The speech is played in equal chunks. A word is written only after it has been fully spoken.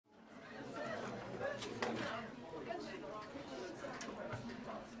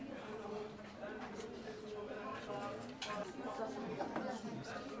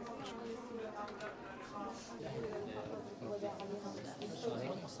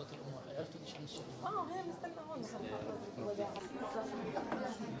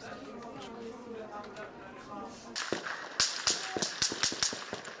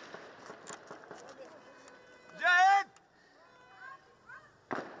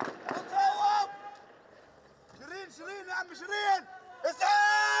شيرين يا عم شيرين،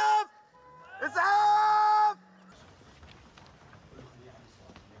 اسعاف اسعاف.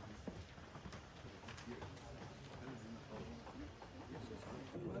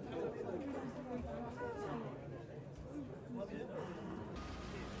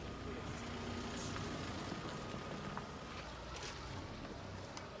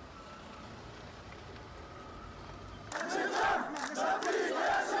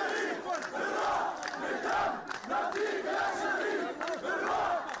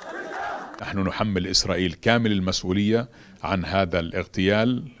 نحن نحمل إسرائيل كامل المسؤولية عن هذا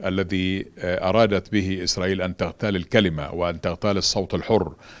الاغتيال الذي أرادت به إسرائيل أن تغتال الكلمة وأن تغتال الصوت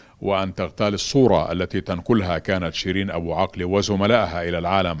الحر وأن تغتال الصورة التي تنقلها كانت شيرين أبو عقلة وزملائها إلى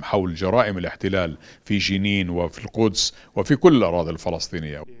العالم حول جرائم الاحتلال في جنين وفي القدس وفي كل الأراضي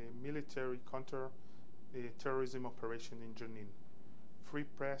الفلسطينية.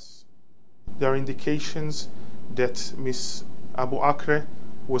 There are indications that Ms. Abu Akleh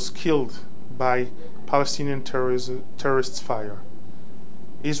was killed by Palestinian terrorists' fire.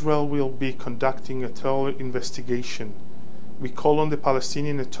 Israel will be conducting a thorough investigation. We call on the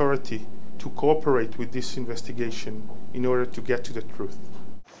Palestinian Authority to cooperate with this investigation in order to get to the truth.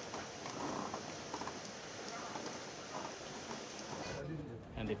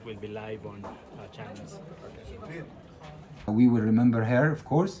 And it will be live on our channels. We will remember her, of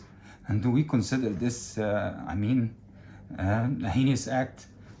course, and we consider this, a heinous act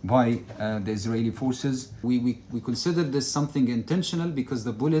by the Israeli forces. We consider this something intentional because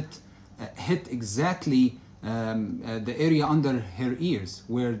the bullet hit exactly the area under her ears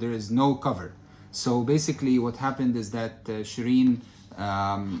where there is no cover. So basically what happened is that Shireen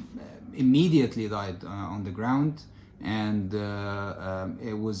immediately died on the ground, and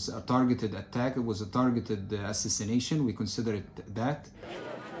it was a targeted attack. It was a targeted assassination. We consider it that.